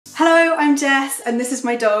Hello, I'm Jess and this is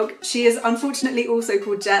my dog. She is unfortunately also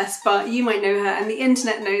called Jess, but you might know her and the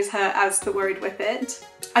internet knows her as the Worried Whippet.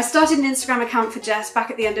 I started an Instagram account for Jess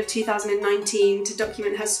back at the end of 2019 to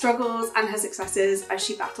document her struggles and her successes as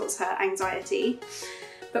she battles her anxiety.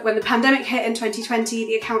 But when the pandemic hit in 2020,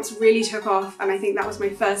 the accounts really took off, and I think that was my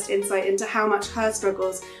first insight into how much her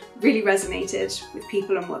struggles really resonated with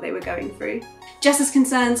people and what they were going through. Jess's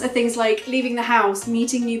concerns are things like leaving the house,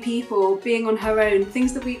 meeting new people, being on her own,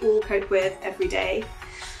 things that we all cope with every day.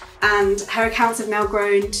 And her accounts have now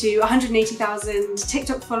grown to 180,000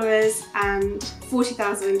 TikTok followers and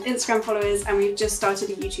 40,000 Instagram followers, and we've just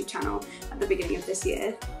started a YouTube channel at the beginning of this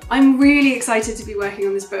year. I'm really excited to be working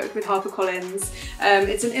on this book with HarperCollins.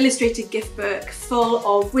 It's an illustrated gift book full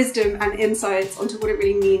of wisdom and insights onto what it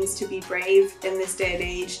really means to be brave in this day and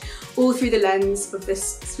age, all through the lens of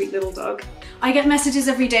this sweet little dog. I get messages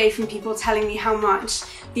every day from people telling me how much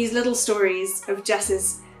these little stories of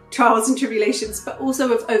Jess's trials and tribulations, but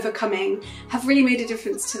also of overcoming, have really made a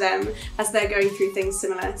difference to them as they're going through things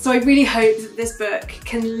similar. So I really hope that this book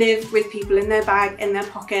can live with people in their bag, in their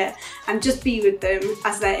pocket, and just be with them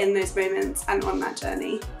as they're in those moments and on that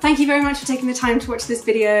journey. Thank you very much for taking the time to watch this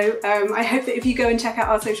video. I hope that if you go and check out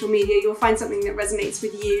our social media, you'll find something that resonates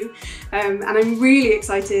with you. And I'm really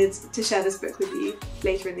excited to share this book with you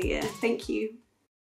later in the year. Thank you.